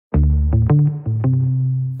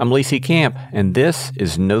I'm Lacey Camp, and this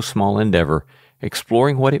is No Small Endeavor,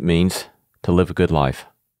 exploring what it means to live a good life.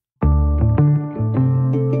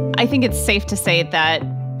 I think it's safe to say that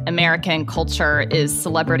American culture is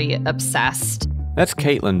celebrity obsessed. That's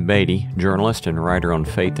Katleyn Beaty, journalist and writer on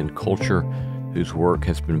faith and culture, whose work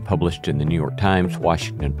has been published in the New York Times,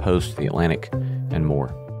 Washington Post, The Atlantic, and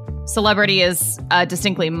more. Celebrity is a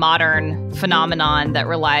distinctly modern phenomenon that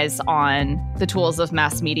relies on the tools of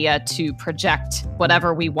mass media to project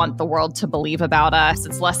whatever we want the world to believe about us.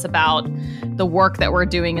 It's less about the work that we're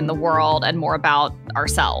doing in the world and more about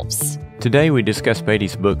ourselves. Today we discuss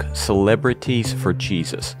Beaty's book, Celebrities for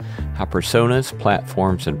Jesus, how personas,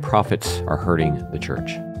 platforms, and profits are hurting the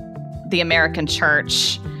church. The American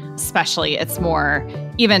church, especially its more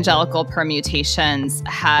evangelical permutations,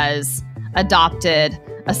 has adopted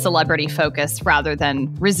a celebrity focus rather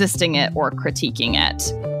than resisting it or critiquing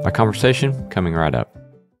it. A conversation coming right up.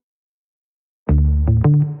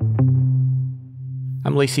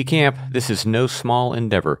 I'm Lacey Camp. This is No Small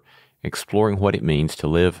Endeavor, exploring what it means to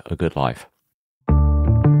live a good life.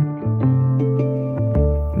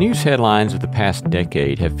 News headlines of the past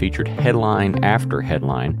decade have featured headline after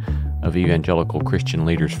headline of evangelical Christian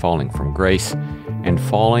leaders falling from grace and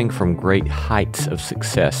falling from great heights of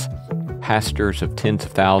success. Pastors of tens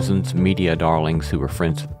of thousands, media darlings who were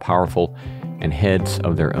friends of the powerful, and heads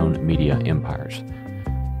of their own media empires.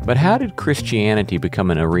 But how did Christianity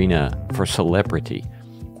become an arena for celebrity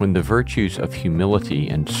when the virtues of humility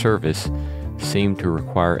and service seem to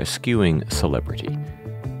require eschewing celebrity,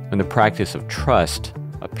 when the practice of trust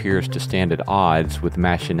appears to stand at odds with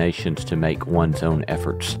machinations to make one's own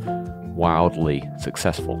efforts wildly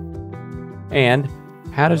successful? And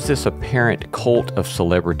how does this apparent cult of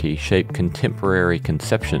celebrity shape contemporary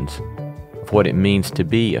conceptions of what it means to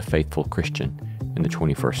be a faithful Christian in the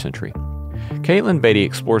 21st century? Katleyn Beaty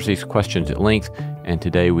explores these questions at length, and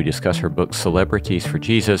today we discuss her book, Celebrities for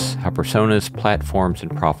Jesus, how personas, platforms,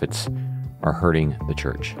 and profits are hurting the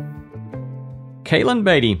church. Katleyn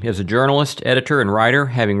Beaty is a journalist, editor, and writer,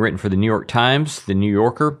 having written for the New York Times, the New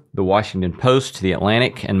Yorker, the Washington Post, the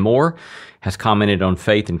Atlantic, and more, has commented on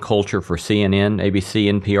faith and culture for CNN, ABC,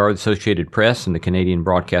 NPR, the Associated Press, and the Canadian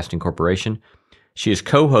Broadcasting Corporation. She is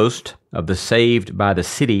co-host of the Saved by the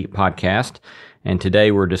City podcast, and today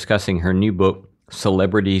we're discussing her new book,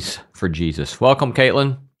 Celebrities for Jesus. Welcome,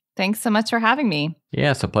 Katleyn. Thanks so much for having me.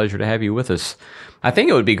 Yeah, it's a pleasure to have you with us. I think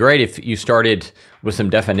it would be great if you started with some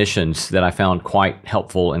definitions that I found quite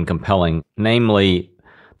helpful and compelling, namely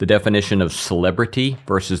the definition of celebrity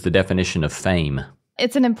versus the definition of fame.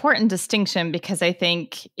 It's an important distinction because I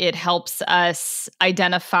think it helps us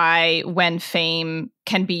identify when fame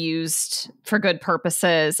can be used for good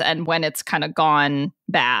purposes and when it's kind of gone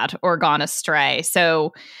bad or gone astray.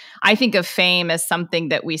 So I think of fame as something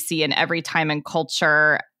that we see in every time and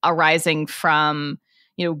culture arising from,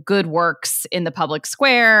 good works in the public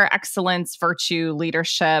square, excellence, virtue,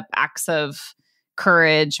 leadership, acts of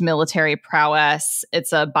courage, military prowess.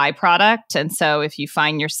 It's a byproduct. And so if you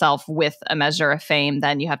find yourself with a measure of fame,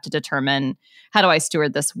 then you have to determine, how do I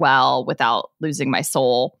steward this well without losing my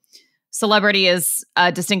soul? Celebrity is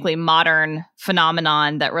a distinctly modern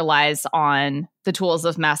phenomenon that relies on the tools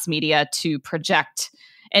of mass media to project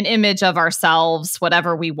an image of ourselves,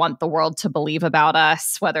 whatever we want the world to believe about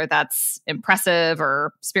us, whether that's impressive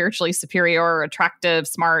or spiritually superior or attractive,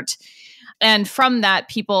 smart. And from that,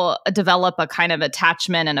 people develop a kind of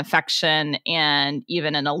attachment and affection and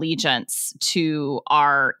even an allegiance to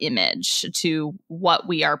our image, to what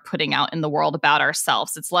we are putting out in the world about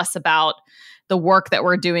ourselves. It's less about the work that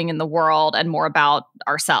we're doing in the world and more about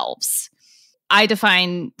ourselves. I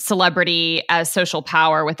define celebrity as social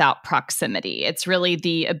power without proximity. It's really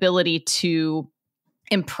the ability to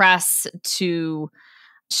impress, to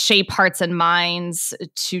shape hearts and minds,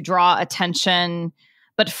 to draw attention,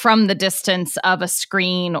 but from the distance of a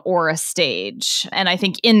screen or a stage. And I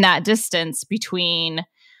think in that distance between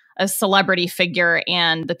a celebrity figure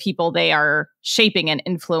and the people they are shaping and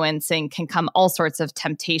influencing can come all sorts of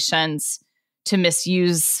temptations to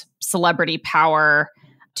misuse celebrity power,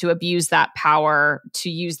 to abuse that power, to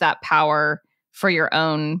use that power for your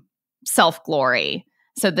own self-glory.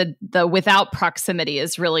 So the without proximity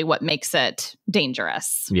is really what makes it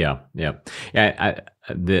dangerous. Yeah.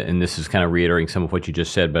 And this is kind of reiterating some of what you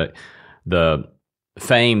just said, but the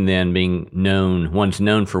fame then being known, one's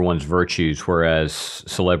known for one's virtues, whereas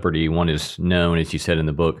celebrity, one is known, as you said in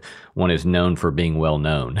the book, one is known for being well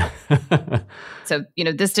known. So,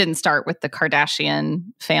 this didn't start with the Kardashian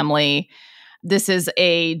family. This is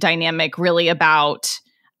a dynamic really about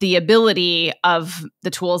the ability of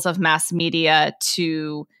the tools of mass media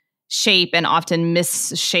to shape and often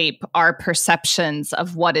misshape our perceptions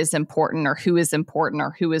of what is important or who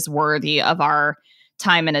is worthy of our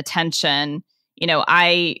time and attention.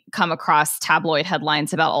 I come across tabloid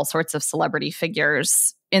headlines about all sorts of celebrity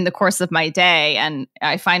figures in the course of my day, and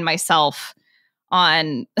I find myself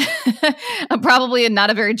on probably not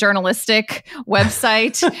a very journalistic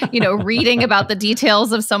website, reading about the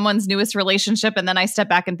details of someone's newest relationship. And then I step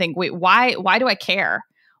back and think, wait, why do I care?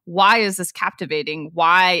 Why is this captivating?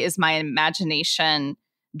 Why is my imagination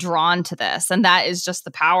drawn to this? And that is just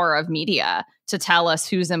the power of media to tell us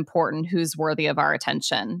who's important, who's worthy of our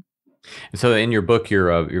attention. And so in your book,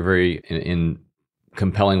 you're very in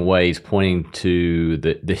compelling ways pointing to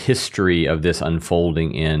the history of this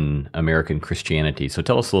unfolding in American Christianity. So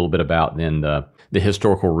tell us a little bit about then the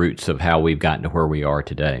historical roots of how we've gotten to where we are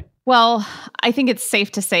today. Well, I think it's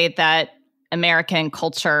safe to say that American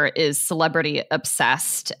culture is celebrity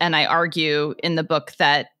obsessed. And I argue in the book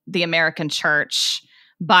that the American church,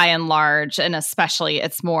 by and large, and especially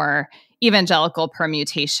its more evangelical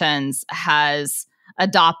permutations, has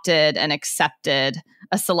adopted and accepted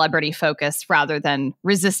a celebrity focus rather than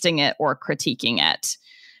resisting it or critiquing it.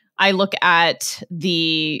 I look at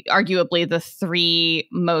arguably the three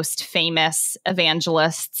most famous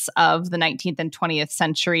evangelists of the 19th and 20th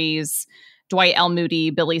centuries, Dwight L. Moody,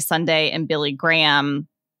 Billy Sunday, and Billy Graham.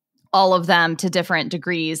 All of them, to different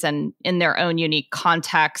degrees and in their own unique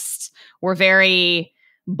contexts, were very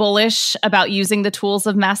bullish about using the tools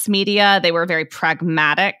of mass media. They were very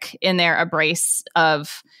pragmatic in their embrace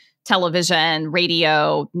of television,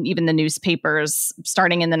 radio, even the newspapers,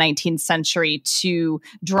 starting in the 19th century, to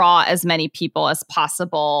draw as many people as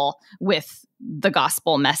possible with the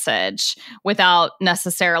gospel message without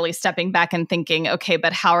necessarily stepping back and thinking, okay,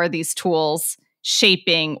 but how are these tools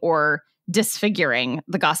shaping or disfiguring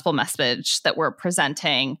the gospel message that we're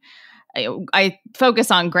presenting? I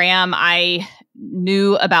focus on Graham. I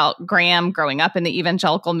knew about Graham growing up in the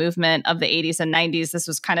evangelical movement of the 80s and 90s. This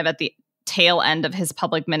was kind of at the tail end of his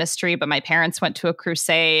public ministry, but my parents went to a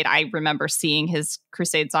crusade. I remember seeing his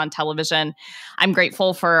crusades on television. I'm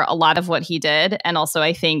grateful for a lot of what he did. And also,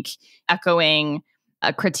 I think, echoing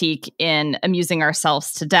a critique in Amusing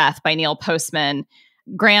Ourselves to Death by Neil Postman,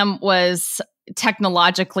 Graham was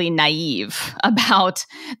technologically naive about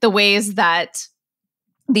the ways that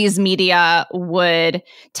these media would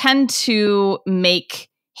tend to make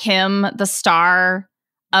him the star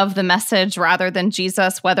of the message rather than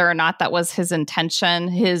Jesus, whether or not that was his intention.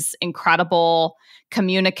 His incredible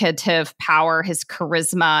communicative power, his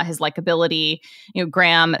charisma, his likability.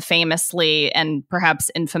 Graham famously and perhaps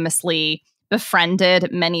infamously befriended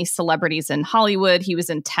many celebrities in Hollywood. He was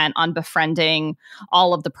intent on befriending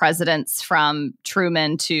all of the presidents from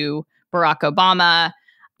Truman to Barack Obama.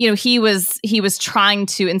 He was trying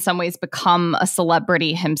to, in some ways, become a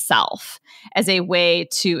celebrity himself as a way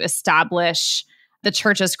to establish the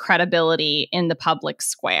church's credibility in the public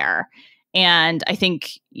square. And I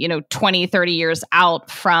think, 20, 30 years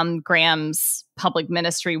out from Graham's public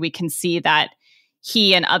ministry, we can see that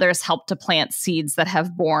he and others helped to plant seeds that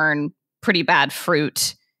have borne pretty bad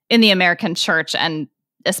fruit in the American church and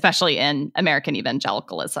especially in American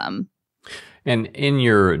evangelicalism. And in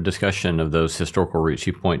your discussion of those historical roots,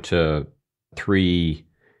 you point to three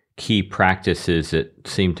key practices that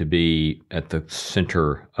seem to be at the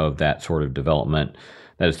center of that sort of development.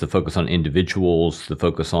 That is the focus on individuals, the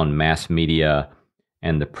focus on mass media,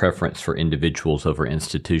 and the preference for individuals over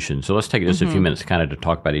institutions. So let's take just a few minutes kind of to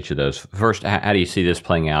talk about each of those. First, how do you see this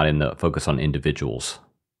playing out in the focus on individuals?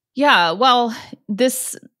 Yeah, well,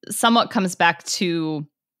 this somewhat comes back to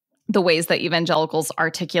the ways that evangelicals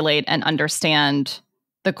articulate and understand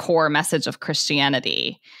the core message of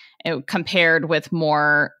Christianity, compared with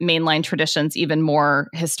more mainline traditions, even more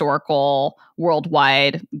historical,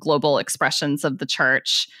 worldwide, global expressions of the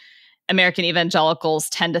church. American evangelicals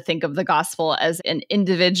tend to think of the gospel as an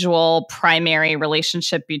individual primary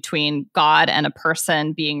relationship between God and a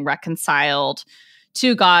person being reconciled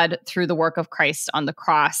to God through the work of Christ on the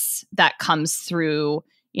cross that comes through,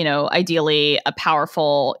 ideally a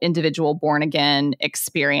powerful individual born again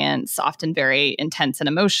experience, often very intense and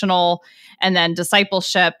emotional. And then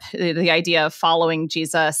discipleship, the idea of following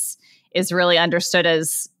Jesus, is really understood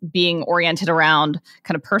as being oriented around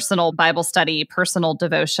kind of personal Bible study, personal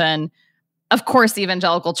devotion. Of course,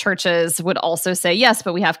 evangelical churches would also say, yes,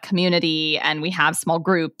 but we have community and we have small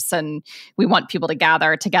groups and we want people to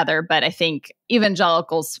gather together. But I think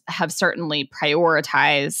evangelicals have certainly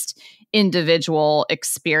prioritized individual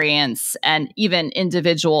experience and even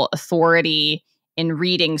individual authority in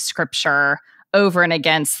reading scripture over and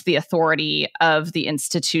against the authority of the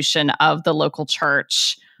institution of the local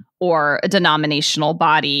church or a denominational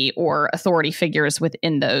body or authority figures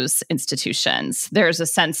within those institutions. There's a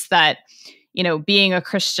sense that, being a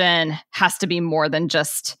Christian has to be more than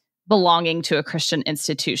just belonging to a Christian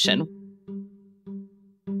institution.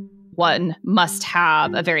 One must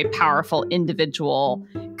have a very powerful individual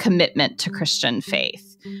commitment to Christian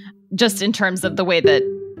faith. Just in terms of the way that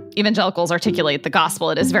evangelicals articulate the gospel,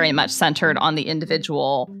 it is very much centered on the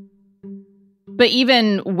individual. But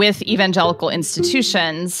even with evangelical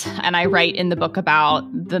institutions, and I write in the book about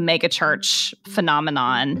the megachurch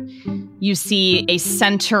phenomenon, you see a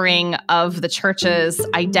centering of the church's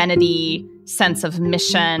identity, sense of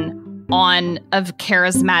mission on a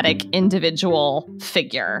charismatic individual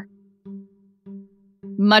figure,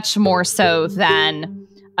 much more so than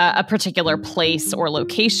a particular place or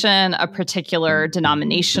location, a particular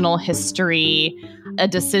denominational history, a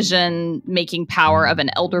decision-making power of an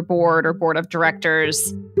elder board or board of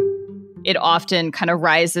directors. It often kind of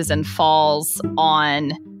rises and falls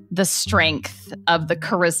on the strength of the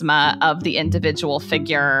charisma of the individual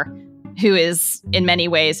figure, who is, in many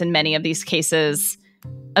ways, in many of these cases,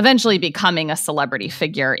 eventually becoming a celebrity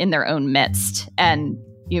figure in their own midst. And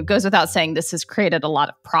it goes without saying, this has created a lot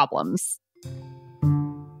of problems.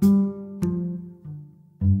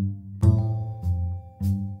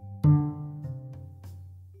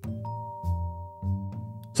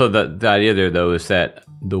 So the idea there, though, is that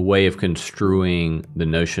the way of construing the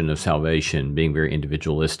notion of salvation, being very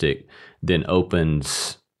individualistic, then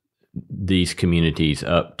opens these communities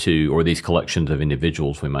up to, or these collections of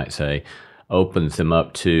individuals, we might say, opens them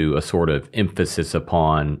up to a sort of emphasis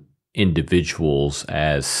upon individuals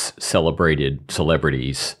as celebrated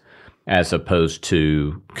celebrities, as opposed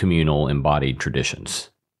to communal embodied traditions.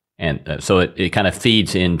 And so it kind of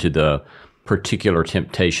feeds into the particular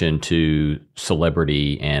temptation to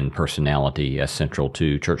celebrity and personality as central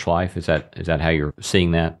to church life. Is that how you're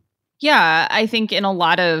seeing that? Yeah, I think in a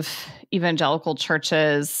lot of evangelical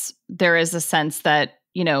churches, there is a sense that,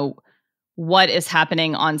 what is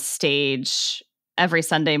happening on stage every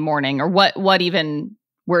Sunday morning, or what even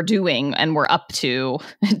we're doing and we're up to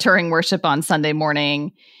during worship on Sunday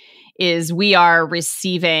morning, is we are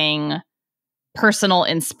receiving personal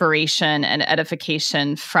inspiration and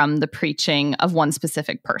edification from the preaching of one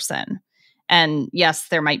specific person. And yes,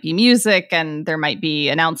 there might be music and there might be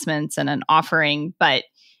announcements and an offering, but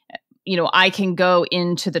I can go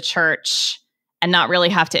into the church and not really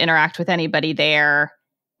have to interact with anybody there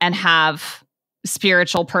and have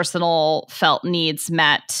spiritual, personal, felt needs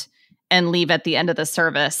met and leave at the end of the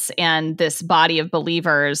service. And this body of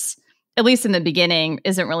believers, at least in the beginning,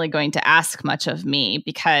 isn't really going to ask much of me,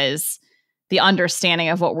 because the understanding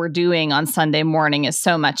of what we're doing on Sunday morning is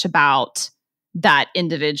so much about that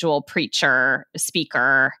individual preacher,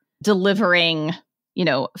 speaker, delivering,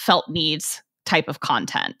 felt needs type of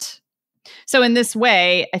content. So in this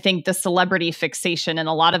way, I think the celebrity fixation in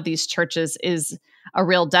a lot of these churches is a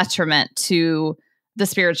real detriment to the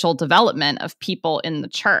spiritual development of people in the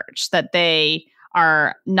church, that they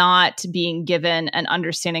are not being given an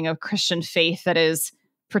understanding of Christian faith that is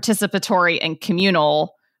participatory and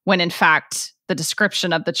communal, when in fact, the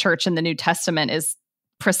description of the church in the New Testament is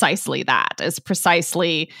precisely that, is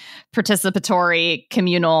precisely participatory,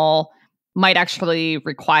 communal, might actually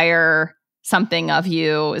require something of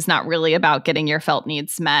you, is not really about getting your felt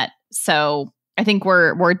needs met. So I think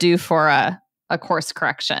we're due for a course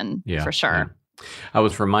correction, for sure. Yeah. I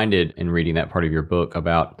was reminded in reading that part of your book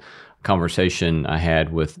about a conversation I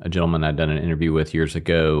had with a gentleman I'd done an interview with years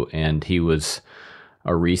ago, and he was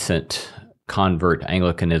a recent convert to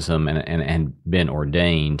Anglicanism and been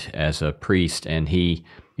ordained as a priest. And he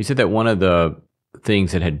said that one of the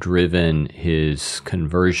things that had driven his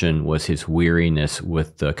conversion was his weariness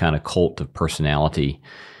with the kind of cult of personality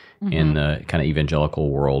in the kind of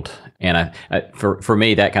evangelical world. And for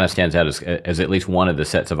me, that kind of stands out as at least one of the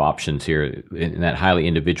sets of options here in that highly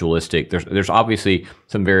individualistic. There's obviously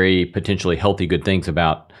some very potentially healthy good things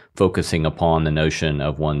about focusing upon the notion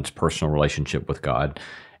of one's personal relationship with God.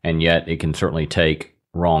 And yet it can certainly take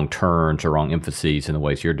wrong turns or wrong emphases in the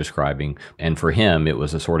ways you're describing. And for him, it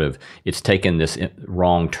was it's taken this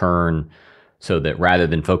wrong turn so that rather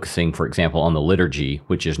than focusing, for example, on the liturgy,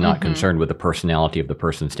 which is not concerned with the personality of the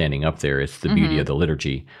person standing up there, it's the beauty of the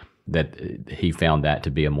liturgy, that he found that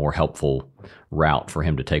to be a more helpful route for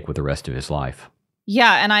him to take with the rest of his life.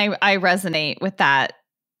 Yeah, and I resonate with that.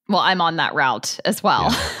 Well, I'm on that route as well.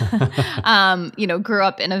 Yeah. Grew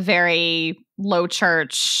up in a very low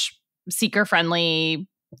church, seeker-friendly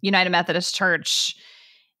United Methodist Church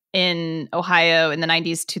in Ohio in the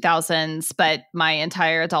 90s, 2000s, but my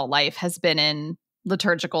entire adult life has been in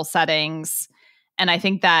liturgical settings. And I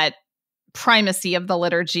think that primacy of the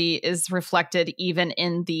liturgy is reflected even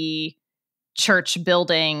in the church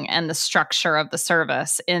building and the structure of the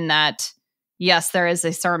service, in that, yes, there is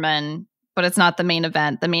a sermon, but it's not the main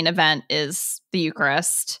event. The main event is the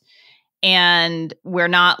Eucharist. And we're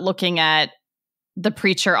not looking at the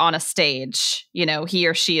preacher on a stage. He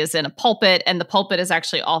or she is in a pulpit, and the pulpit is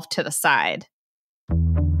actually off to the side.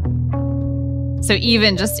 So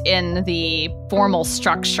even just in the formal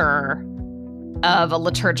structure of a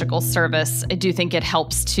liturgical service, I do think it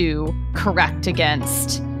helps to correct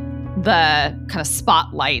against the kind of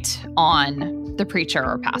spotlight on the preacher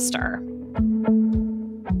or pastor.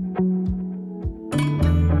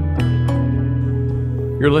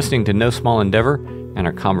 You're listening to No Small Endeavor and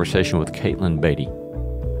our conversation with Katleyn Beaty.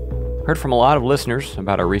 Heard from a lot of listeners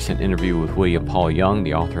about our recent interview with William Paul Young,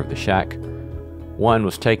 the author of The Shack. One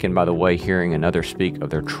was taken by the way hearing another speak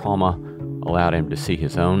of their trauma allowed him to see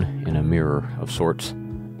his own in a mirror of sorts.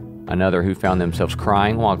 Another who found themselves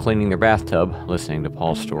crying while cleaning their bathtub listening to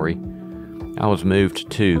Paul's story. I was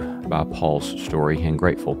moved too by Paul's story and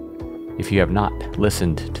grateful. If you have not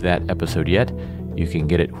listened to that episode yet, you can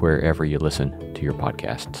get it wherever you listen to your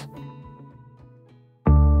podcasts.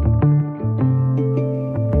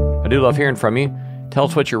 I do love hearing from you. Tell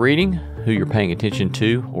us what you're reading, who you're paying attention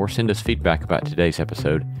to, or send us feedback about today's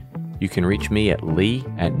episode. You can reach me at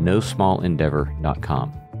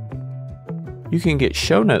lee@nosmallendeavor.com. You can get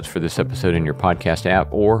show notes for this episode in your podcast app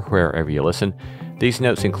or wherever you listen. These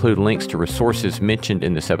notes include links to resources mentioned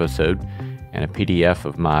in this episode and a PDF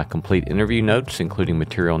of my complete interview notes, including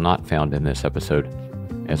material not found in this episode,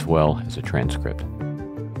 as well as a transcript.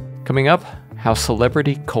 Coming up, how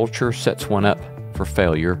celebrity culture sets one up for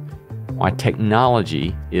failure, why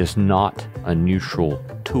technology is not a neutral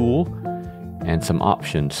tool, and some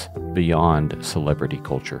options beyond celebrity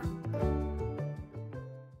culture.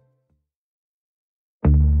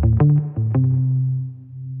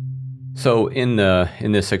 So in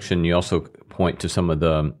this section, you also point to some of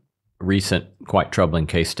the recent, quite troubling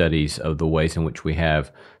case studies of the ways in which we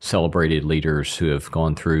have celebrated leaders who have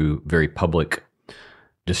gone through very public,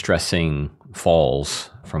 distressing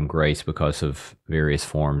falls from grace because of various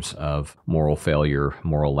forms of moral failure,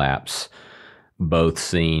 moral lapse, both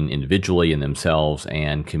seen individually in themselves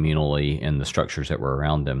and communally in the structures that were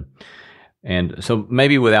around them. And so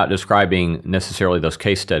maybe without describing necessarily those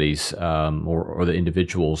case studies or the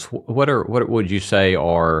individuals, what would you say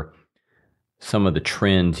are some of the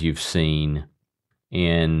trends you've seen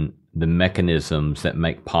in the mechanisms that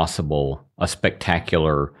make possible a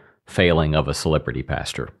spectacular failing of a celebrity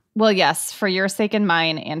pastor? Well, yes, for your sake and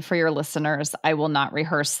mine and for your listeners, I will not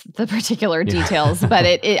rehearse the particular details, but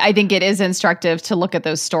I think it is instructive to look at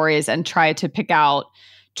those stories and try to pick out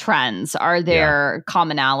trends. Are there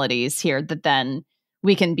commonalities here that then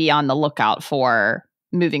we can be on the lookout for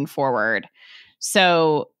moving forward?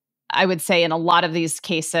 So I would say in a lot of these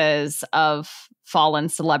cases of fallen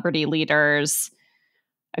celebrity leaders,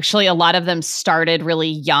 actually, a lot of them started really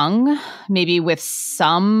young, maybe with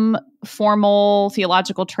some formal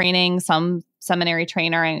theological training, some seminary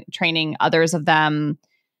training, others of them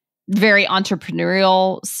very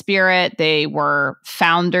entrepreneurial spirit. They were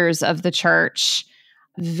founders of the church,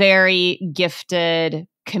 very gifted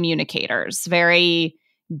communicators, very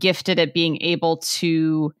gifted at being able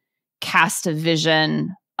to cast a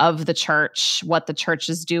vision of the church, what the church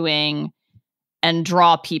is doing, and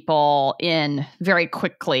draw people in very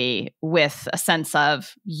quickly with a sense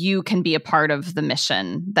of, you can be a part of the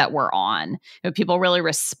mission that we're on. People really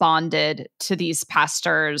responded to these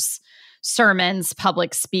pastors' sermons,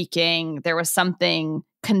 public speaking. There was something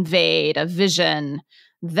conveyed, a vision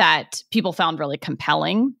that people found really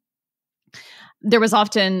compelling. There was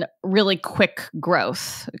often really quick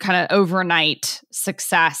growth, kind of overnight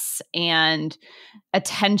success and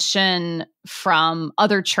attention from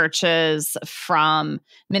other churches, from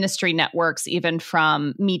ministry networks, even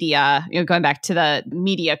from media, going back to the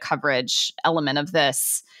media coverage element of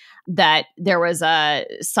this, that there was a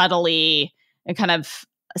subtly a kind of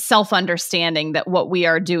self-understanding that what we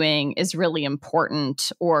are doing is really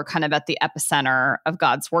important, or kind of at the epicenter of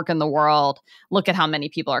God's work in the world. Look at how many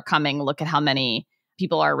people are coming. Look at how many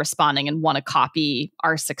people are responding and want to copy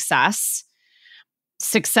our success.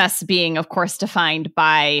 Success being, of course, defined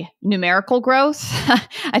by numerical growth.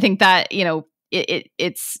 I think that,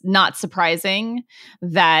 it's not surprising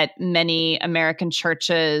that many American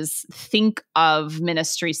churches think of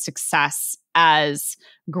ministry success as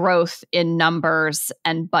growth in numbers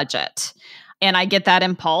and budget. And I get that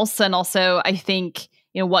impulse. And also, I think,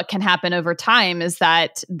 what can happen over time is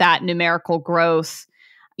that numerical growth,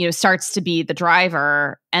 starts to be the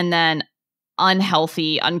driver, and then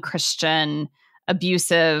unhealthy, unchristian,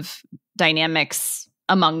 abusive dynamics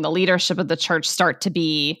among the leadership of the church start to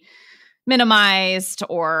be minimized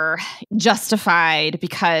or justified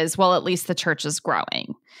because, well, at least the church is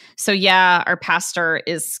growing. So yeah, our pastor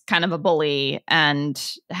is kind of a bully and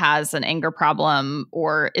has an anger problem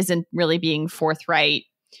or isn't really being forthright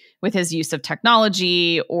with his use of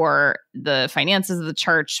technology or the finances of the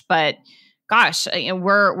church. But gosh,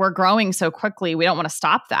 we're growing so quickly. We don't want to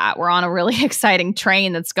stop that. We're on a really exciting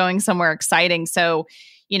train that's going somewhere exciting. So,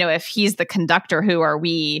 if he's the conductor, who are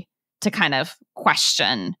we to kind of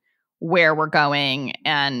question where we're going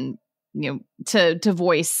and, to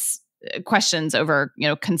voice questions over,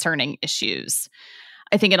 concerning issues.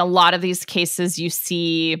 I think in a lot of these cases, you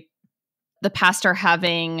see the pastor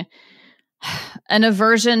having an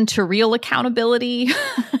aversion to real accountability.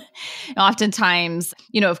 Oftentimes,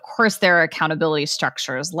 of course, there are accountability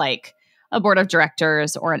structures like a board of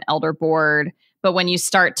directors or an elder board. But when you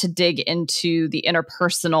start to dig into the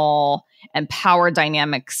interpersonal and power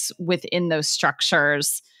dynamics within those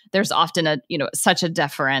structures, there's often such a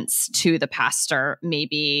deference to the pastor.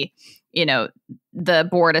 Maybe, the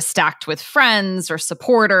board is stacked with friends or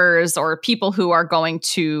supporters or people who are going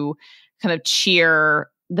to kind of cheer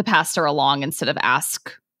the pastor along instead of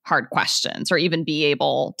ask hard questions or even be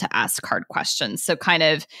able to ask hard questions. So kind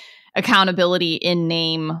of accountability in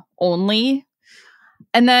name only.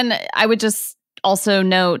 And then I would just also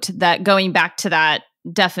note that going back to that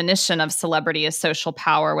definition of celebrity as social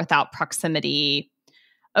power without proximity,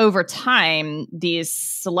 over time, these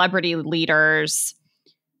celebrity leaders,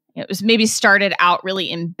 it was maybe started out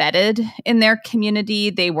really embedded in their community.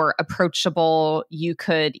 They were approachable. You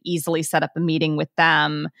could easily set up a meeting with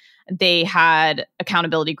them. They had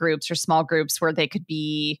accountability groups or small groups where they could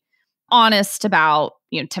be honest about,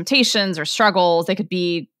 temptations or struggles. They could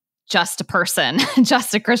be just a person,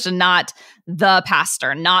 just a Christian, not the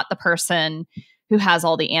pastor, not the person who has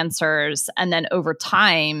all the answers. And then over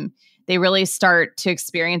time, they really start to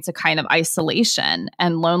experience a kind of isolation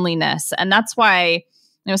and loneliness. And that's why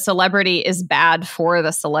celebrity is bad for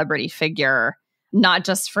the celebrity figure, not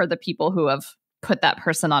just for the people who have put that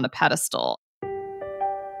person on a pedestal.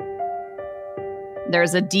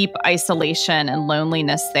 There's a deep isolation and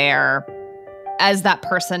loneliness there. As that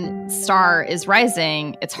person's star is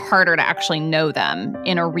rising, it's harder to actually know them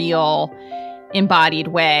in a real, embodied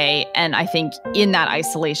way. And I think in that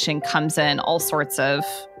isolation comes in all sorts of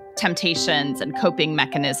temptations and coping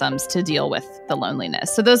mechanisms to deal with the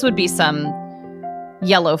loneliness. So those would be some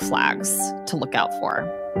yellow flags to look out for.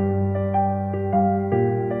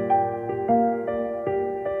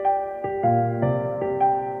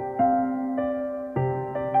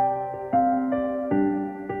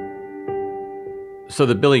 So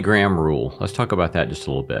the Billy Graham rule, let's talk about that just a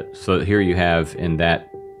little bit. So here you have in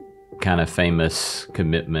that kind of famous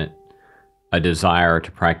commitment, a desire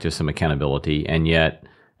to practice some accountability, and yet,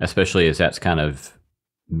 especially as that's kind of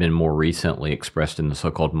been more recently expressed in the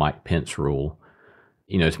so-called Mike Pence rule,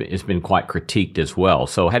 it's been quite critiqued as well.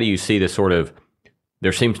 So how do you see this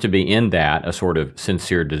there seems to be in that a sort of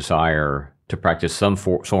sincere desire to practice some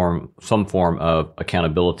form of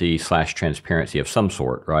accountability / transparency of some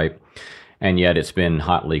sort, right? And yet it's been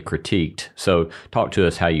hotly critiqued. So talk to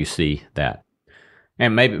us how you see that.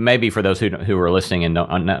 And maybe for those who are listening and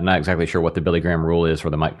not exactly sure what the Billy Graham rule is or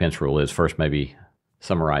the Mike Pence rule is, first maybe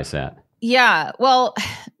summarize that. Yeah, well,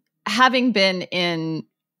 having been in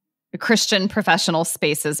Christian professional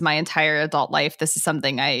spaces my entire adult life, this is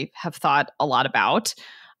something I have thought a lot about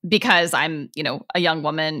because I'm, a young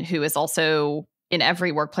woman who is also in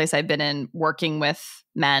every workplace I've been in working with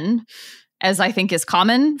men, as I think is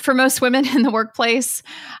common for most women in the workplace.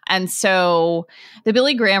 And so the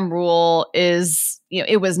Billy Graham rule is,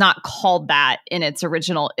 it was not called that in its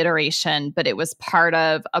original iteration, but it was part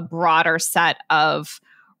of a broader set of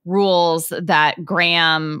rules that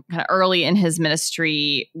Graham, kind of early in his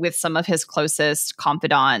ministry with some of his closest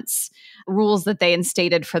confidants, rules that they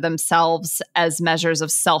instated for themselves as measures of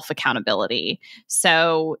self-accountability.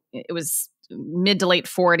 So it was mid to late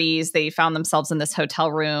 40s. They found themselves in this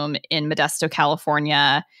hotel room in Modesto,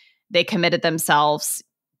 California. They committed themselves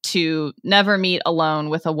to never meet alone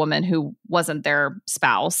with a woman who wasn't their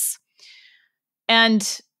spouse.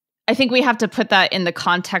 And I think we have to put that in the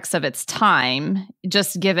context of its time,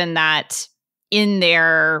 just given that in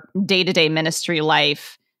their day-to-day ministry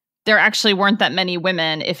life, there actually weren't that many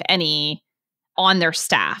women, if any, on their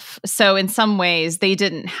staff. So in some ways, they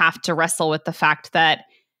didn't have to wrestle with the fact that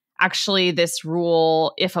actually this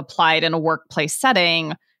rule, if applied in a workplace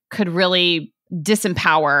setting, could really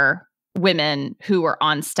disempower women who were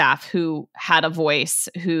on staff, who had a voice,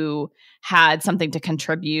 who had something to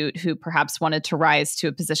contribute, who perhaps wanted to rise to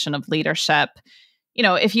a position of leadership,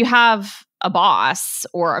 if you have a boss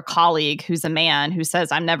or a colleague who's a man who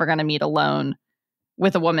says, I'm never going to meet alone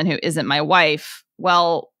with a woman who isn't my wife,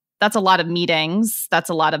 well, that's a lot of meetings. That's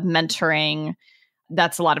a lot of mentoring.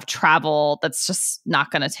 That's a lot of travel. That's just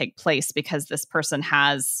not going to take place because this person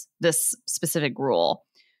has this specific rule.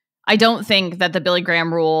 I don't think that the Billy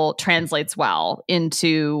Graham rule translates well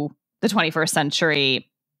into the 21st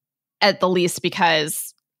century, at the least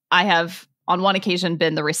because I have on one occasion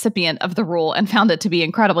been the recipient of the rule and found it to be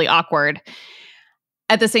incredibly awkward.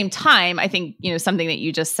 At the same time, I think, something that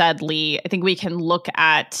you just said, Lee, I think we can look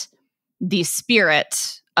at the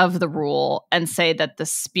spirit of the rule and say that the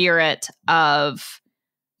spirit of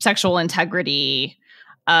sexual integrity,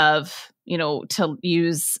 of, to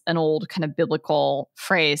use an old kind of biblical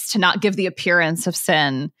phrase, to not give the appearance of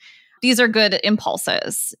sin, these are good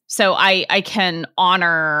impulses. So I can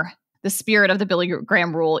honor the spirit of the Billy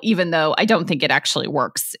Graham rule, even though I don't think it actually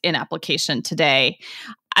works in application today.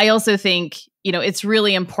 I also think, it's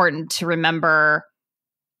really important to remember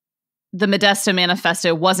the Modesto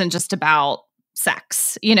Manifesto wasn't just about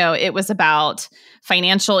sex. It was about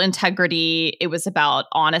financial integrity. It was about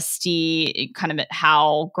honesty, kind of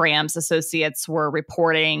how Graham's associates were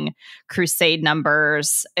reporting crusade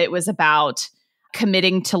numbers. It was about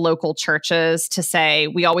committing to local churches to say,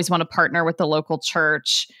 we always want to partner with the local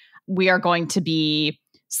church. We are going to be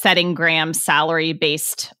setting Graham's salary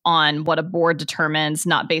based on what a board determines,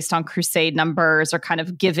 not based on crusade numbers or kind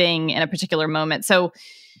of giving in a particular moment. So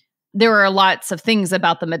there are lots of things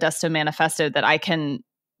about the Modesto Manifesto that I can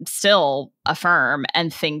still affirm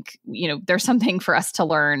and think, there's something for us to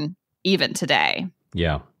learn even today.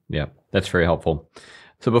 Yeah. That's very helpful.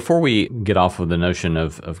 So before we get off of the notion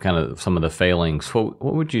of kind of some of the failings, what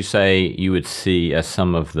would you say you would see as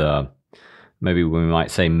some of the, maybe we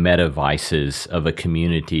might say, meta vices of a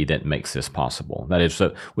community that makes this possible? That is,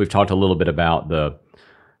 so we've talked a little bit about the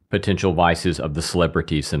potential vices of the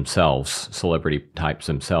celebrities themselves, celebrity types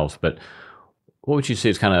themselves, but what would you say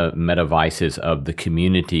is kind of meta vices of the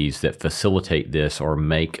communities that facilitate this or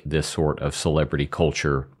make this sort of celebrity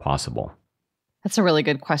culture possible? That's a really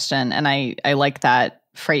good question. And I like that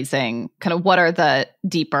phrasing. Kind of what are the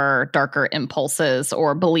deeper, darker impulses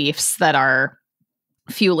or beliefs that are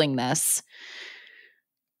fueling this?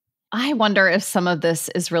 I wonder if some of this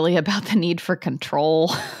is really about the need for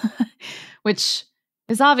control, which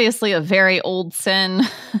is obviously a very old sin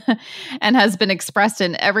and has been expressed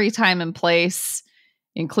in every time and place,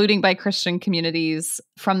 including by Christian communities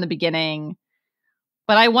from the beginning.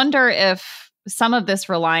 But I wonder if some of this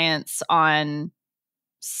reliance on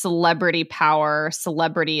celebrity power,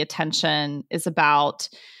 celebrity attention is about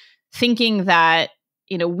thinking that,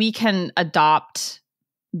 we can adopt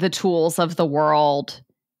the tools of the world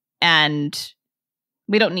and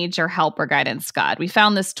we don't need your help or guidance, God. We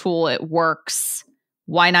found this tool, it works.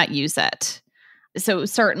 Why not use it? So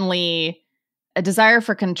certainly a desire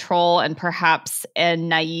for control and perhaps a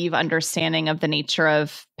naive understanding of the nature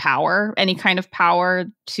of power, any kind of power,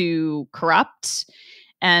 to corrupt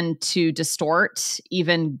and to distort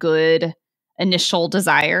even good initial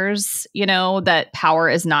desires, that power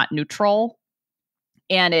is not neutral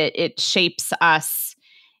and it shapes us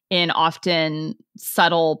in often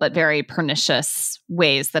subtle but very pernicious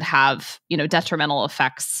ways that have, detrimental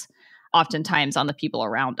effects oftentimes on the people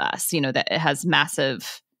around us, that it has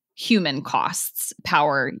massive human costs,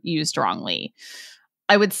 power used wrongly.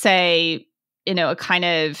 I would say, a kind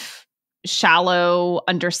of shallow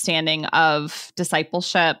understanding of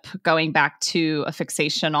discipleship, going back to a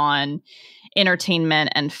fixation on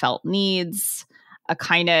entertainment and felt needs, a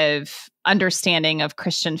kind of understanding of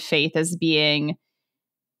Christian faith as being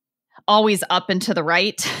always up and to the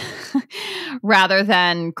right rather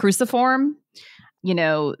than cruciform.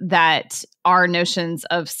 That our notions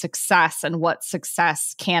of success and what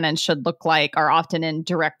success can and should look like are often in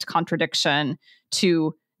direct contradiction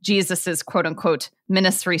to Jesus's quote unquote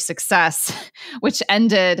ministry success, which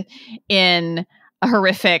ended in a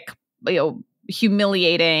horrific,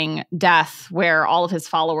 humiliating death where all of his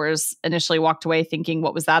followers initially walked away thinking,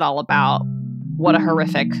 what was that all about? What a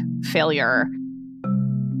horrific failure.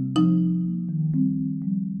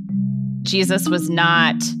 Jesus was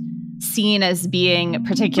not seen as being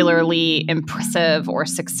particularly impressive or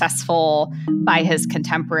successful by his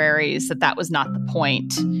contemporaries, that was not the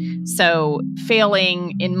point. So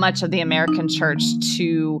failing in much of the American church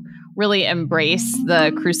to really embrace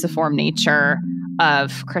the cruciform nature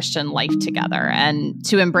of Christian life together and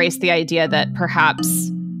to embrace the idea that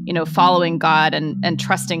perhaps, following God and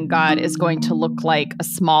trusting God is going to look like a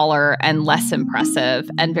smaller and less impressive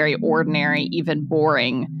and very ordinary, even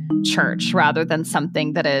boring church rather than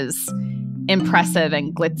something that is impressive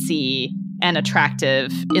and glitzy and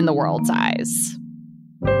attractive in the world's eyes.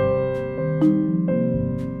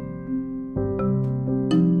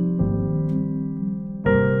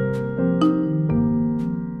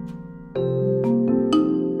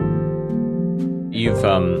 You've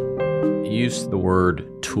used the word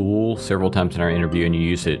tool several times in our interview, and you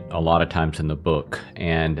use it a lot of times in the book.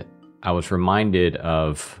 And I was reminded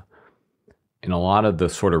of, in a lot of the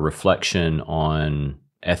sort of reflection on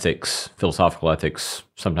ethics, philosophical ethics,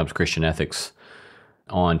 sometimes Christian ethics,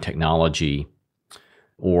 on technology,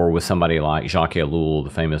 or with somebody like Jacques Ellul,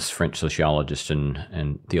 the famous French sociologist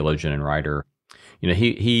and theologian and writer. You know,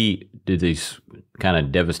 he did these kind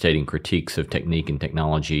of devastating critiques of technique and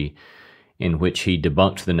technology, in which he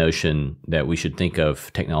debunked the notion that we should think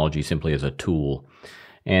of technology simply as a tool.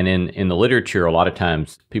 And in the literature, a lot of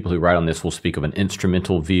times people who write on this will speak of an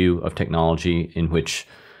instrumental view of technology, in which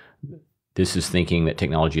this is thinking that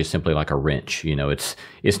technology is simply like a wrench. You know, it's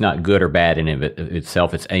not good or bad in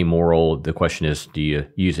itself. It's amoral. The question is, do you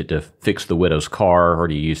use it to fix the widow's car, or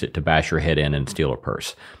do you use it to bash your head in and steal her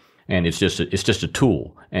purse? And it's just a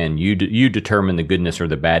tool, and you determine the goodness or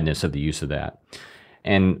the badness of the use of that.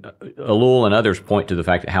 And Ellul and others point to the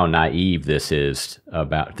fact that how naive this is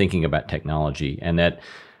about thinking about technology, and that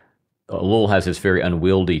Ellul has this very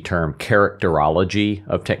unwieldy term, characterology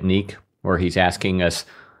of technique, where he's asking us,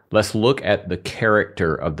 let's look at the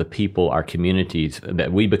character of the people, our communities,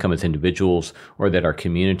 that we become as individuals, or that our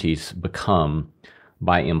communities become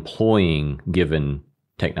by employing given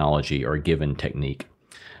technology or given technique.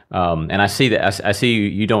 And I see that I see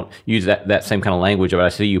you don't use that same kind of language, but I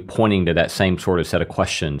see you pointing to that same sort of set of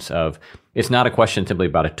questions of, it's not a question simply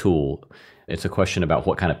about a tool. It's a question about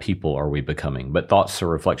what kind of people are we becoming. But thoughts or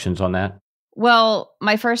reflections on that? Well,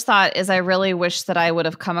 my first thought is I really wish that I would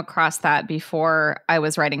have come across that before I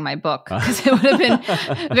was writing my book, because it would have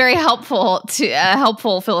been very helpful to a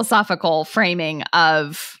helpful philosophical framing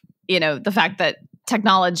of, the fact that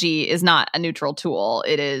technology is not a neutral tool.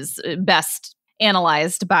 It is best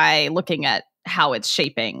analyzed by looking at how it's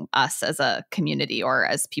shaping us as a community or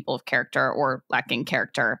as people of character or lacking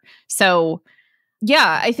character. So,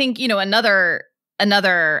 yeah, I think, another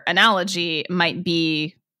analogy might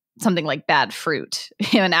be something like bad fruit,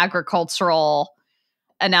 an agricultural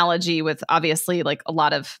analogy with obviously like a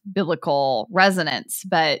lot of biblical resonance.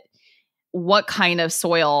 But what kind of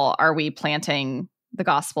soil are we planting the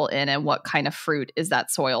gospel in, and what kind of fruit is that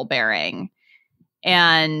soil bearing?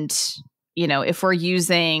 And if we're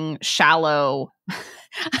using shallow,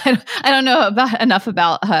 I don't know enough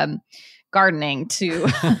about gardening to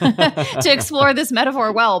to explore this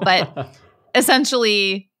metaphor well, but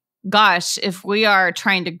essentially, gosh, if we are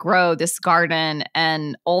trying to grow this garden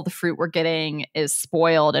and all the fruit we're getting is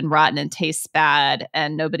spoiled and rotten and tastes bad,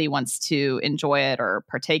 and nobody wants to enjoy it or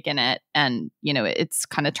partake in it, and it's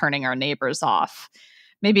kind of turning our neighbors off,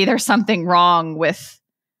 maybe there's something wrong with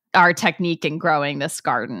our technique in growing this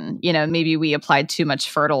garden. Maybe we applied too much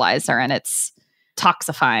fertilizer and it's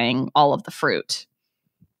toxifying all of the fruit.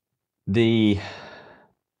 The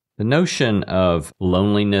notion of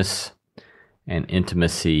loneliness and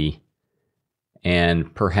intimacy,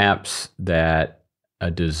 and perhaps that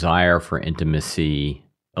a desire for intimacy,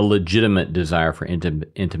 a legitimate desire for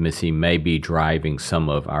intimacy, may be driving some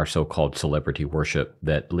of our so-called celebrity worship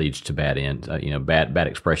that leads to bad ends, bad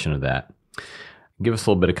expression of that. Give us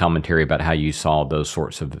a little bit of commentary about how you saw those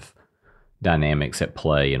sorts of dynamics at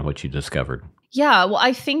play and what you discovered. Yeah, well,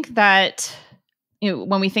 I think that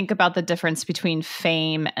when we think about the difference between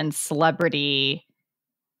fame and celebrity,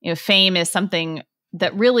 fame is something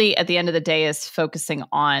that really, at the end of the day, is focusing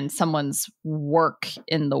on someone's work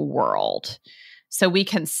in the world. So we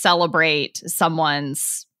can celebrate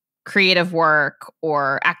someone's creative work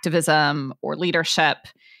or activism or leadership,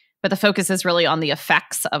 but the focus is really on the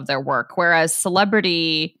effects of their work. Whereas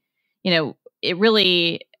celebrity, it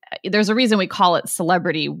really, there's a reason we call it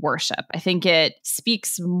celebrity worship. I think it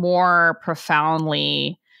speaks more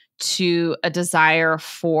profoundly to a desire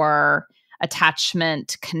for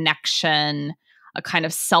attachment, connection, a kind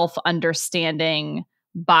of self-understanding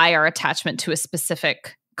by our attachment to a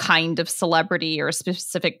specific kind of celebrity or a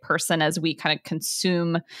specific person. As we kind of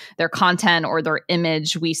consume their content or their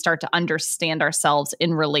image, we start to understand ourselves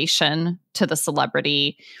in relation to the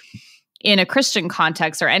celebrity. In a Christian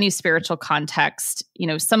context or any spiritual context,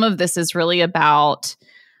 some of this is really about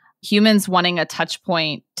humans wanting a touch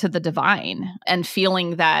point to the divine and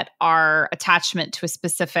feeling that our attachment to a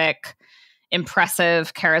specific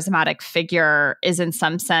impressive, charismatic figure is in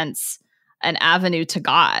some sense an avenue to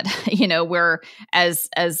God. We're as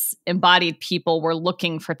embodied people, we're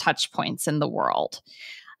looking for touch points in the world.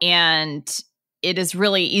 And it is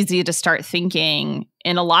really easy to start thinking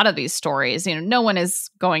in a lot of these stories, no one is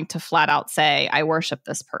going to flat out say, I worship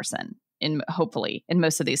this person, hopefully in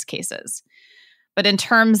most of these cases. But in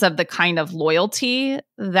terms of the kind of loyalty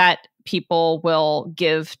that people will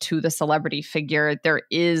give to the celebrity figure, there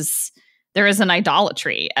is an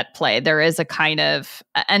idolatry at play. There is a kind of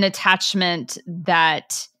an attachment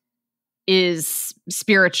that is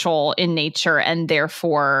spiritual in nature and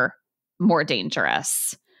therefore more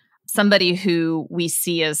dangerous. Somebody who we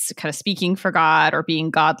see as kind of speaking for God or being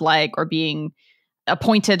godlike or being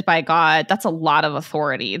appointed by God, that's a lot of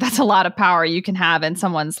authority. That's a lot of power you can have in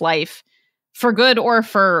someone's life for good or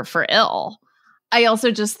for ill. I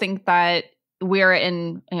also just think that we're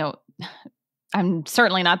in, I'm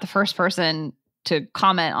certainly not the first person to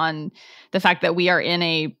comment on the fact that we are in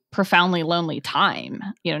a profoundly lonely time,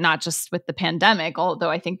 not just with the pandemic, although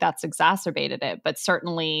I think that's exacerbated it, but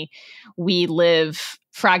certainly we live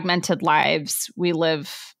fragmented lives. We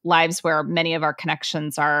live lives where many of our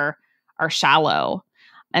connections are shallow.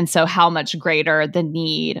 And so how much greater the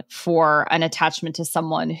need for an attachment to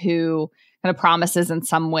someone who kind of promises in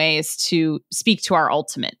some ways to speak to our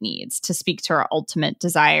ultimate needs, to speak to our ultimate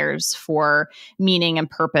desires for meaning and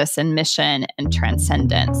purpose and mission and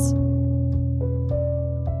transcendence.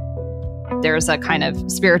 There's a kind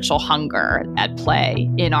of spiritual hunger at play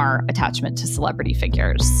in our attachment to celebrity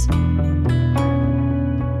figures.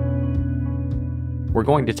 We're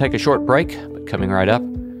going to take a short break, but coming right up,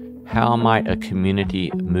 how might a community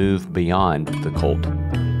move beyond the cult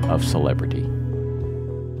of celebrity?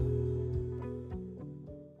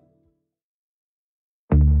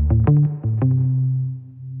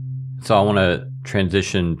 So I want to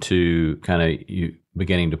transition to kind of you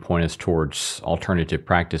beginning to point us towards alternative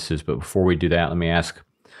practices. But before we do that, let me ask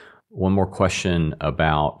one more question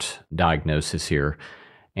about diagnosis here.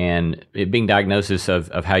 And it being diagnosis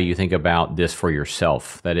of how you think about this for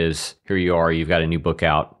yourself. That is, here you are, you've got a new book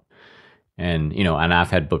out. And, and I've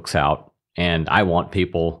had books out and I want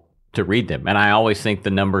people to read them. And I always think the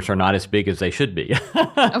numbers are not as big as they should be.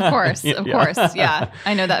 Of course. Yeah.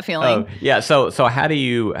 I know that feeling. So how do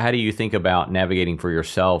you think about navigating for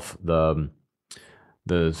yourself the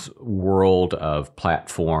world of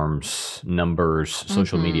platforms, numbers,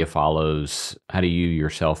 social media follows? How do you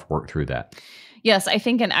yourself work through that? Yes, I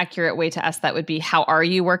think an accurate way to ask that would be, how are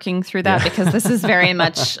you working through that? Because this is very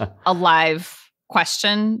much a live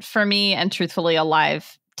question for me, and truthfully a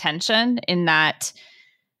live tension, in that,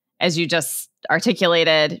 as you just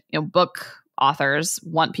articulated, book authors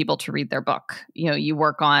want people to read their book. You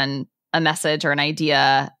work on a message or an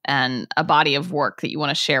idea and a body of work that you want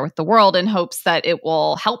to share with the world in hopes that it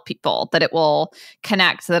will help people, that it will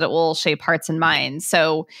connect, that it will shape hearts and minds.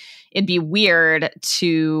 So it'd be weird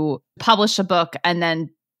to publish a book and then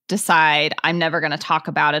decide I'm never going to talk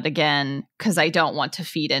about it again because I don't want to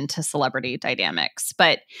feed into celebrity dynamics.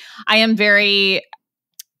 But I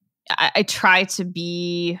try to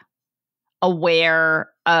be aware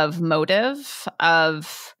of motive,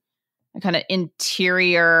 of a kind of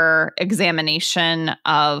interior examination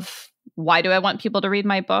of, why do I want people to read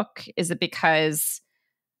my book? Is it because,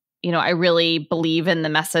 I really believe in the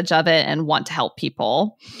message of it and want to help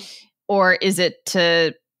people? Or is it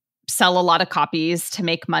to sell a lot of copies to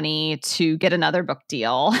make money to get another book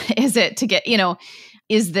deal? Is it to get,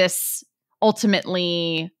 is this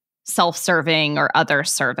ultimately self-serving or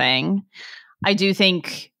other-serving? I do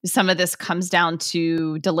think some of this comes down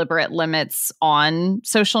to deliberate limits on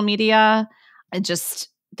social media, and just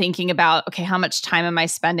thinking about, okay, how much time am I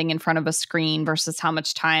spending in front of a screen versus how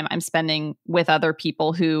much time I'm spending with other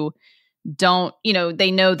people who don't,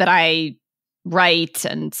 they know that I write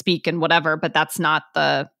and speak and whatever, but that's not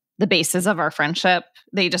the basis of our friendship.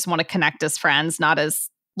 They just want to connect as friends, not as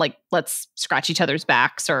like, let's scratch each other's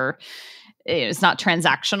backs, or it's not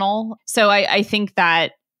transactional. So I think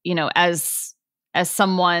that, as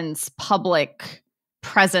someone's public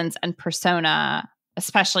presence and persona,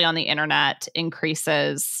 especially on the internet,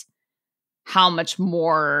 increases, how much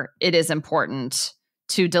more it is important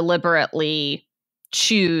to deliberately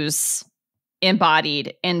choose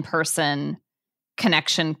embodied, in-person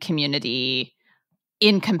connection, community,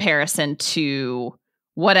 in comparison to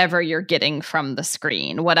whatever you're getting from the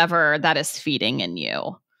screen, whatever that is feeding in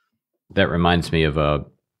you. That reminds me of a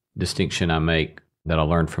distinction I make that I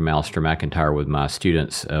learned from Alistair McIntyre with my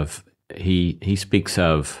students. Of he speaks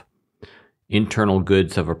of internal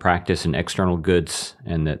goods of a practice and external goods,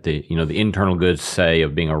 and that the internal goods, say,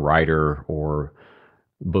 of being a writer or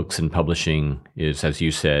books and publishing is, as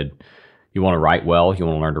you said, you want to write well, you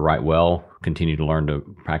want to learn to write well, continue to learn to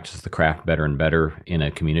practice the craft better and better in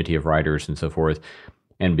a community of writers and so forth,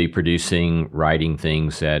 and be producing, writing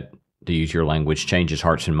things that to use your language, changes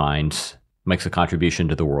hearts and minds, makes a contribution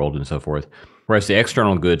to the world and so forth. Whereas the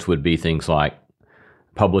external goods would be things like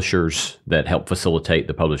publishers that help facilitate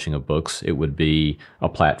the publishing of books. It would be a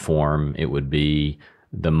platform. It would be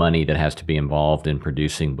the money that has to be involved in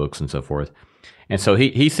producing books and so forth. And so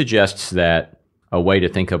he suggests that a way to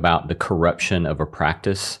think about the corruption of a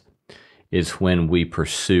practice is when we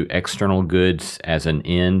pursue external goods as an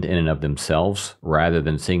end in and of themselves rather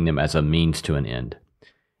than seeing them as a means to an end.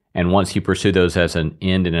 And once you pursue those as an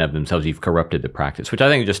end in and of themselves, you've corrupted the practice, which I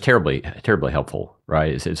think is just terribly, terribly helpful,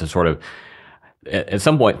 right? It's a sort of, at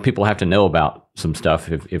some point, people have to know about some stuff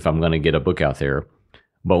if I'm going to get a book out there.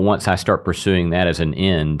 But once I start pursuing that as an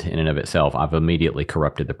end in and of itself, I've immediately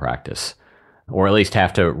corrupted the practice, or at least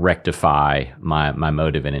have to rectify my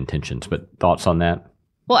motive and intentions. But thoughts on that?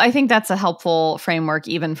 Well, I think that's a helpful framework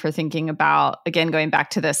even for thinking about, again, going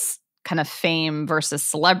back to this kind of fame versus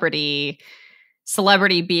celebrity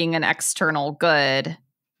being an external good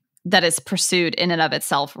that is pursued in and of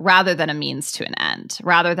itself rather than a means to an end,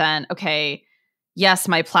 rather than, okay, yes,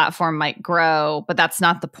 my platform might grow, but that's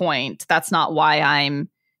not the point. That's not why I'm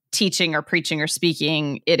teaching or preaching or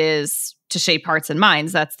speaking. It is to shape hearts and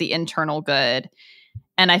minds. That's the internal good.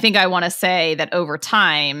 And I think I want to say that over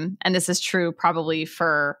time, and this is true probably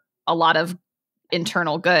for a lot of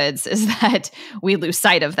internal goods, is that we lose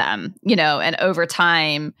sight of them, and over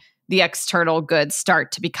time, the external goods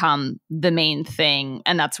start to become the main thing.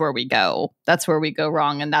 And that's where we go. That's where we go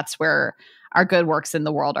wrong. And that's where our good works in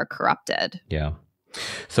the world are corrupted. Yeah.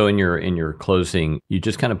 So in your closing, you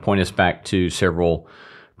just kind of point us back to several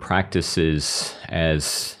practices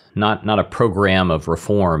as not a program of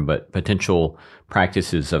reform, but potential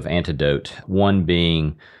practices of antidote. One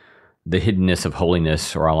being the hiddenness of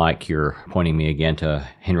holiness, or I like you're pointing me again to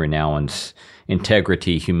Henry Nouwen's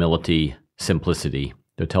integrity, humility, simplicity.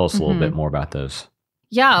 So tell us a little bit more about those.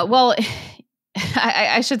 Yeah, well,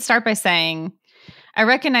 I should start by saying I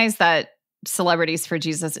recognize that Celebrities for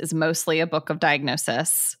Jesus is mostly a book of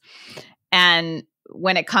diagnosis. And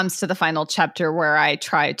when it comes to the final chapter where I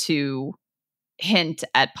try to hint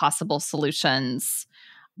at possible solutions,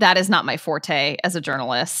 that is not my forte as a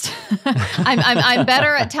journalist. I'm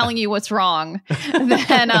better at telling you what's wrong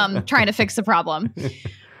than trying to fix the problem.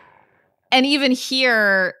 And even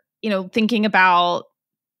here, thinking about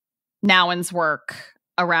Nouwen's work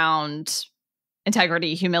around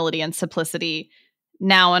integrity, humility, and simplicity.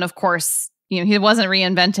 Nouwen, of course, he wasn't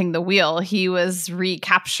reinventing the wheel. He was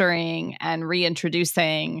recapturing and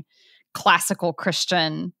reintroducing classical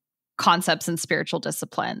Christian concepts and spiritual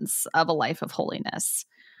disciplines of a life of holiness.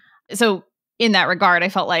 So in that regard, I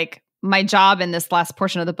felt like my job in this last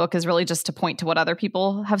portion of the book is really just to point to what other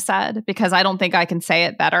people have said, because I don't think I can say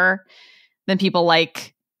it better than people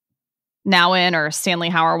like Nouwen or Stanley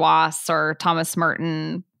Hauerwas or Thomas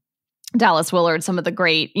Merton, Dallas Willard, some of the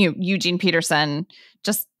great, Eugene Peterson.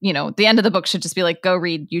 Just, the end of the book should just be like, go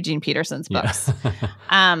read Eugene Peterson's books.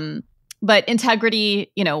 Yeah. But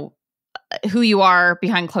integrity, who you are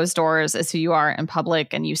behind closed doors is who you are in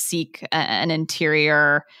public, and you seek an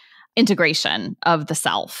interior integration of the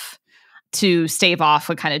self to stave off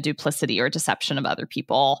a kind of duplicity or deception of other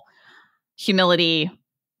people. Humility,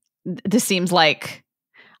 this seems like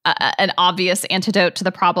an obvious antidote to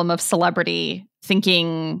the problem of celebrity,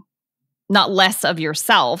 thinking not less of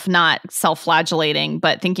yourself, not self-flagellating,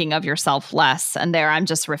 but thinking of yourself less. And there I'm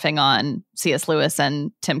just riffing on C.S. Lewis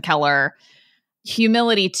and Tim Keller.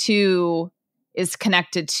 Humility, too, is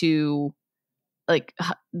connected to like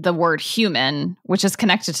the word human, which is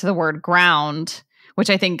connected to the word ground, which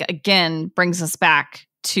I think, again, brings us back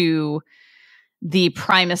to the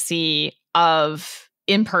primacy of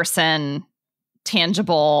in-person,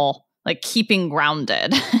 tangible, like keeping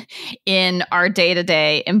grounded in our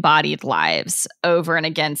day-to-day embodied lives over and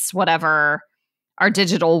against whatever our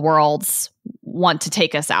digital worlds want to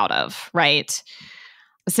take us out of, right?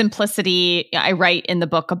 Simplicity, I write in the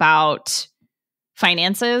book about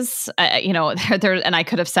finances, and I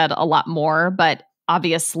could have said a lot more, but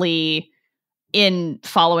obviously in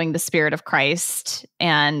following the Spirit of Christ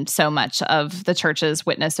and so much of the church's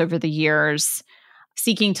witness over the years,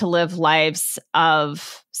 seeking to live lives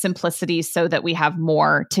of simplicity so that we have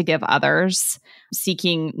more to give others,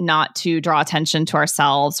 seeking not to draw attention to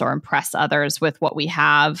ourselves or impress others with what we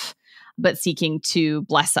have, but seeking to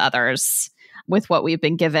bless others with what we've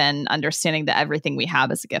been given, understanding that everything we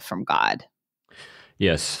have is a gift from God.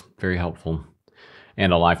 Yes, very helpful.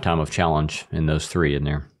 And a lifetime of challenge in those three in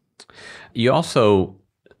there. You also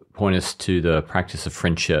point us to the practice of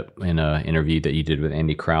friendship in an interview that you did with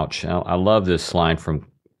Andy Crouch. I love this line from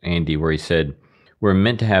Andy where he said, "We're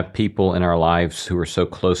meant to have people in our lives who are so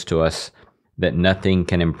close to us that nothing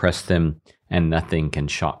can impress them and nothing can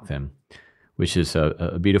shock them, which is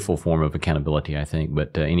a beautiful form of accountability, I think.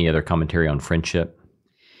 But any other commentary on friendship?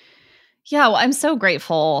 Yeah, well, I'm so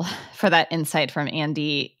grateful for that insight from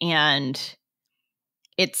Andy. And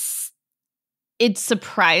it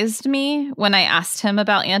surprised me when I asked him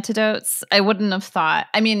about antidotes. I wouldn't have thought,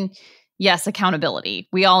 I mean, yes, accountability.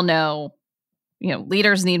 We all know,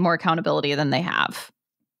 leaders need more accountability than they have.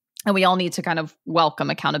 And we all need to kind of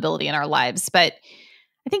welcome accountability in our lives. But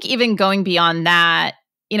I think even going beyond that,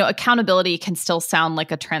 accountability can still sound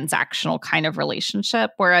like a transactional kind of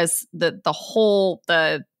relationship, whereas the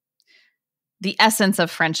essence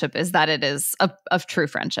of friendship is that it is of true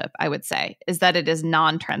friendship, I would say, is that it is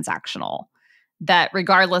non-transactional. That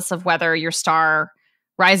regardless of whether your star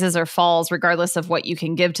rises or falls, regardless of what you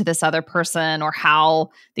can give to this other person or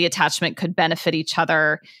how the attachment could benefit each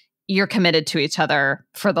other, you're committed to each other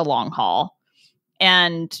for the long haul.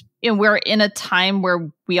 And we're in a time where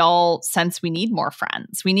we all sense we need more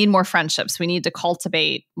friends. We need more friendships. We need to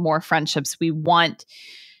cultivate more friendships. We want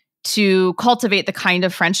to cultivate the kind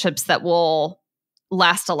of friendships that will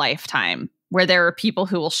last a lifetime, where there are people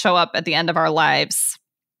who will show up at the end of our lives,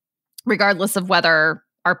 regardless of whether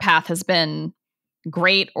our path has been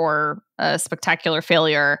great or a spectacular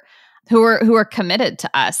failure, who are committed to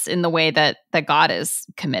us in the way that God is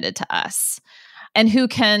committed to us, and who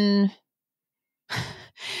can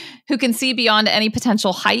see beyond any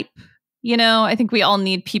potential hype. I think we all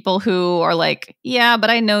need people who are like, yeah, but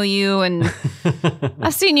I know you and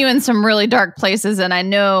I've seen you in some really dark places, and I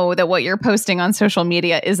know that what you're posting on social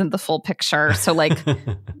media isn't the full picture. So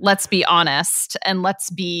let's be honest and let's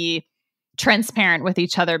be transparent with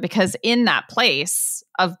each other, because in that place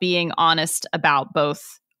of being honest about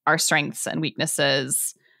both our strengths and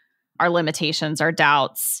weaknesses, our limitations, our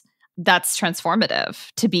doubts, that's transformative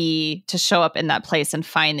to show up in that place and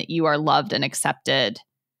find that you are loved and accepted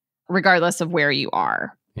regardless of where you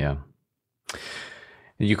are. Yeah.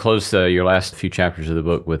 You close your last few chapters of the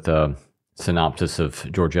book with a synopsis of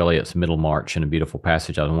George Eliot's Middlemarch in a beautiful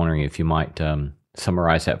passage. I was wondering if you might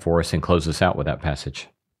summarize that for us and close us out with that passage.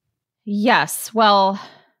 Yes. Well,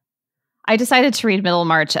 I decided to read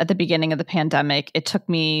Middlemarch at the beginning of the pandemic. It took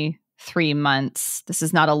me 3 months. This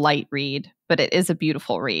is not a light read, but it is a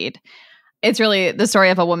beautiful read. It's really the story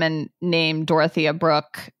of a woman named Dorothea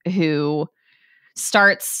Brooke who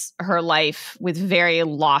starts her life with very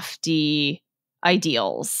lofty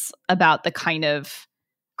ideals about the kind of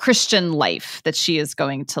Christian life that she is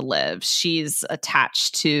going to live. She's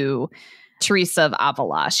attached to Teresa of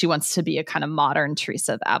Avila. She wants to be a kind of modern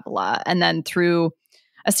Teresa of Avila. And then through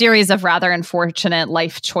a series of rather unfortunate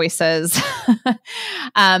life choices,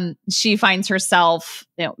 she finds herself,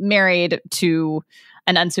 married to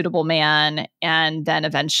an unsuitable man, and then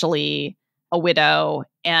eventually a widow,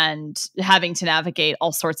 and having to navigate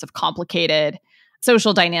all sorts of complicated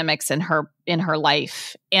social dynamics in her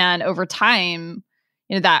life. And over time,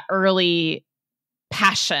 that early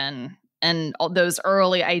passion and all those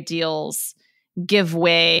early ideals give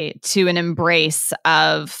way to an embrace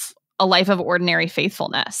of a life of ordinary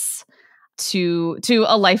faithfulness, to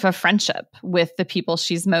a life of friendship with the people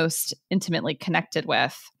she's most intimately connected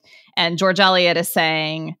with. And George Eliot is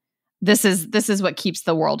saying, this is what keeps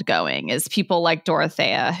the world going, is people like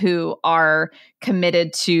Dorothea who are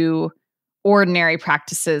committed to ordinary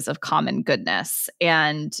practices of common goodness.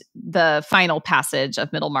 And the final passage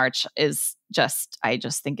of Middlemarch is I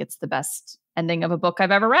just think it's the best ending of a book I've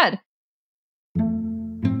ever read.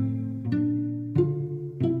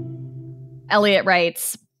 Eliot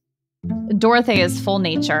writes, Dorothea's full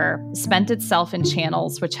nature spent itself in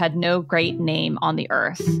channels which had no great name on the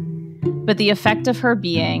earth, but the effect of her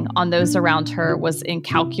being on those around her was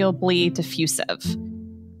incalculably diffusive.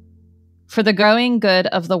 For the growing good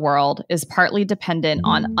of the world is partly dependent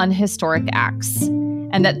on unhistoric acts,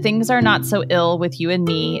 and that things are not so ill with you and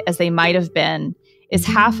me as they might have been is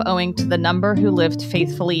half owing to the number who lived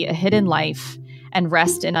faithfully a hidden life and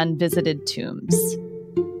rest in unvisited tombs.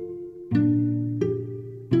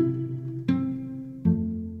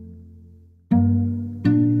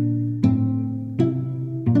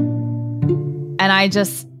 And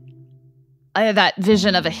I have that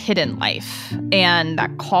vision of a hidden life and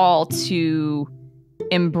that call to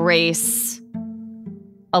embrace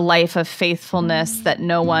a life of faithfulness that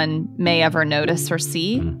no one may ever notice or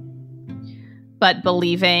see, but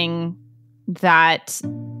believing that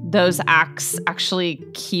those acts actually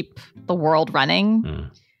keep the world running.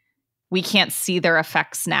 We can't see their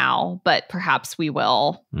effects now, but perhaps we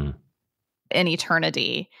will in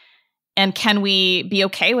eternity. And can we be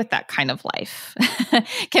okay with that kind of life?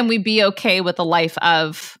 Can we be okay with a life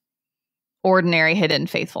of ordinary hidden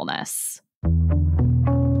faithfulness?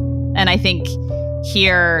 And I think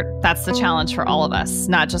here, that's the challenge for all of us,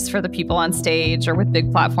 not just for the people on stage or with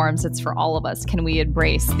big platforms. It's for all of us. Can we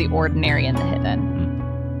embrace the ordinary and the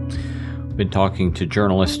hidden? We've been talking to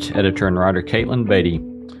journalist, editor, and writer Katleyn Beaty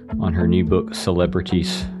on her new book,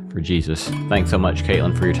 Celebrities for Jesus. Thanks so much,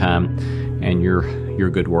 Katelyn, for your time and your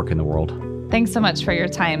good work in the world. Thanks so much for your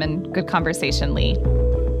time and good conversation, Lee.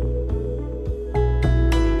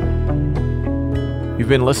 You've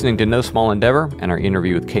been listening to No Small Endeavor and our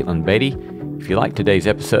interview with Katleyn Beaty. If you liked today's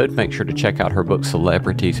episode, make sure to check out her book,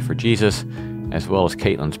 Celebrities for Jesus, as well as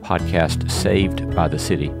Katleyn's podcast, Saved by the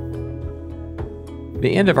City.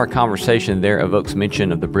 The end of our conversation there evokes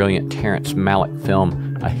mention of the brilliant Terrence Malick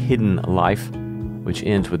film, A Hidden Life, which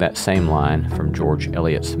ends with that same line from George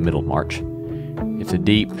Eliot's Middlemarch. It's a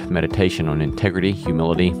deep meditation on integrity,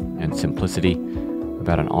 humility, and simplicity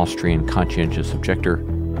about an Austrian conscientious objector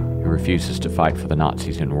who refuses to fight for the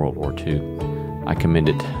Nazis in World War II. I commend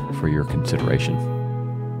it for your consideration.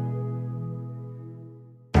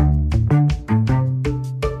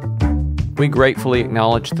 We gratefully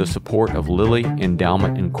acknowledge the support of Lilly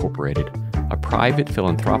Endowment Incorporated, a private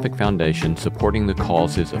philanthropic foundation supporting the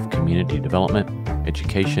causes of community development,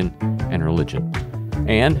 education, and religion,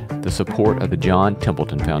 and the support of the John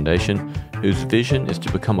Templeton Foundation, whose vision is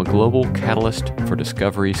to become a global catalyst for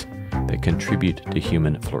discoveries that contribute to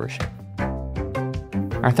human flourishing.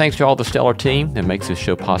 Our thanks to all the stellar team that makes this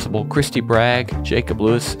show possible: Christy Bragg, Jacob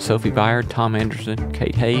Lewis, Sophie Byard, Tom Anderson,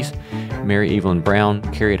 Kate Hayes, Mary Evelyn Brown,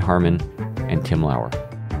 Carriet Harmon, and Tim Lauer.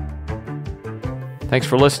 Thanks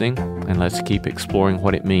for listening, and let's keep exploring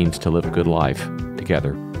what it means to live a good life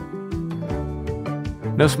together.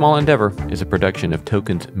 No Small Endeavor is a production of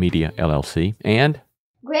Tokens Media, LLC, and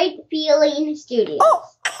Great Feeling Studios.